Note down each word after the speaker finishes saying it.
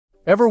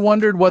Ever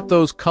wondered what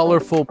those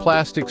colorful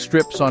plastic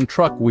strips on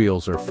truck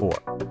wheels are for?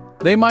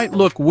 They might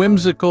look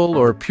whimsical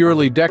or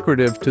purely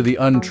decorative to the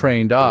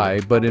untrained eye,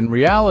 but in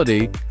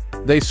reality,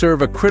 they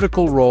serve a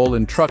critical role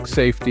in truck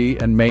safety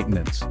and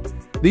maintenance.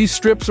 These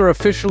strips are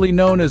officially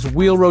known as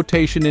wheel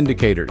rotation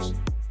indicators.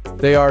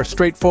 They are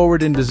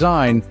straightforward in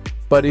design,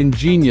 but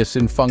ingenious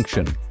in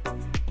function.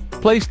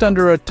 Placed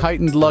under a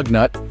tightened lug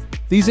nut,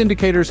 these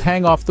indicators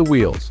hang off the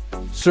wheels,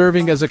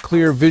 serving as a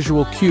clear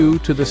visual cue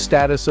to the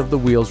status of the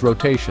wheel's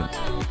rotation.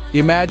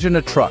 Imagine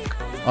a truck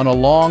on a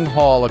long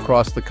haul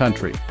across the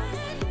country.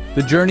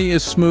 The journey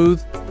is smooth,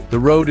 the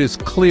road is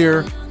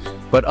clear,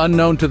 but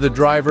unknown to the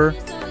driver,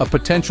 a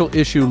potential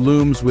issue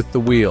looms with the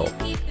wheel.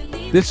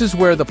 This is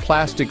where the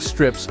plastic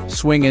strips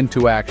swing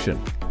into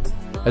action.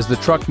 As the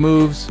truck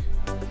moves,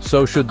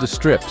 so should the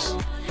strips.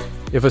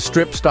 If a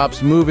strip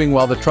stops moving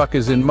while the truck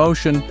is in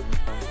motion,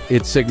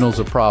 it signals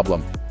a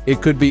problem.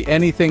 It could be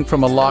anything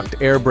from a locked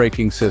air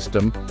braking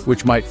system,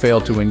 which might fail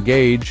to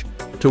engage,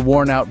 to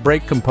worn-out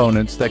brake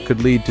components that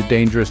could lead to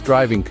dangerous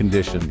driving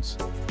conditions.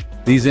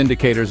 These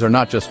indicators are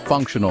not just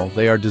functional,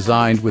 they are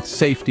designed with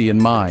safety in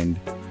mind.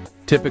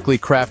 Typically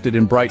crafted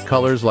in bright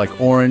colors like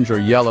orange or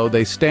yellow,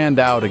 they stand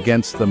out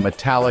against the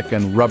metallic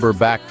and rubber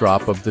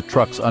backdrop of the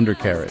truck's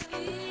undercarriage.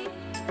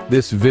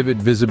 This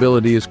vivid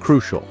visibility is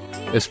crucial,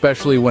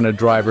 especially when a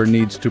driver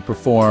needs to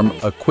perform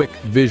a quick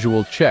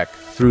visual check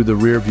through the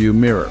rearview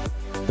mirror.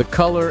 The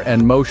color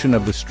and motion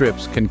of the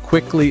strips can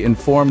quickly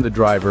inform the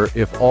driver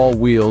if all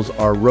wheels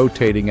are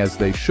rotating as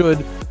they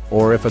should,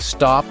 or if a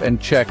stop and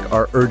check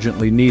are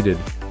urgently needed.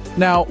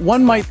 Now,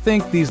 one might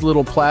think these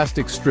little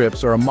plastic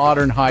strips are a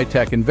modern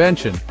high-tech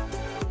invention,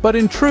 but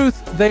in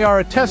truth, they are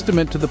a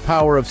testament to the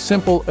power of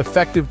simple,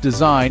 effective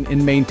design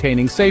in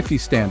maintaining safety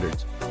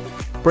standards.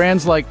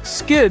 Brands like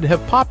Skid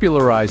have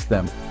popularized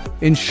them,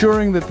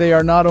 ensuring that they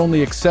are not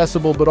only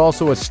accessible but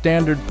also a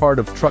standard part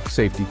of truck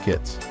safety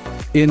kits.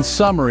 In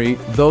summary,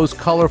 those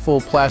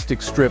colorful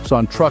plastic strips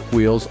on truck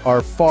wheels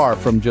are far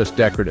from just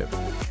decorative.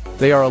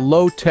 They are a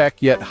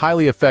low-tech yet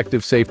highly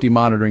effective safety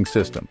monitoring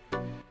system.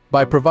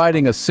 By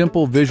providing a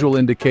simple visual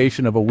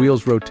indication of a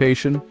wheel's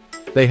rotation,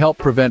 they help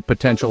prevent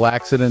potential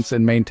accidents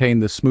and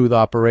maintain the smooth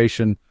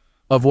operation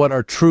of what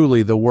are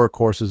truly the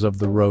workhorses of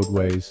the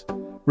roadways.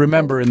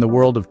 Remember, in the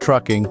world of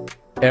trucking,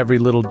 every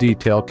little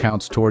detail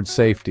counts towards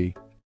safety.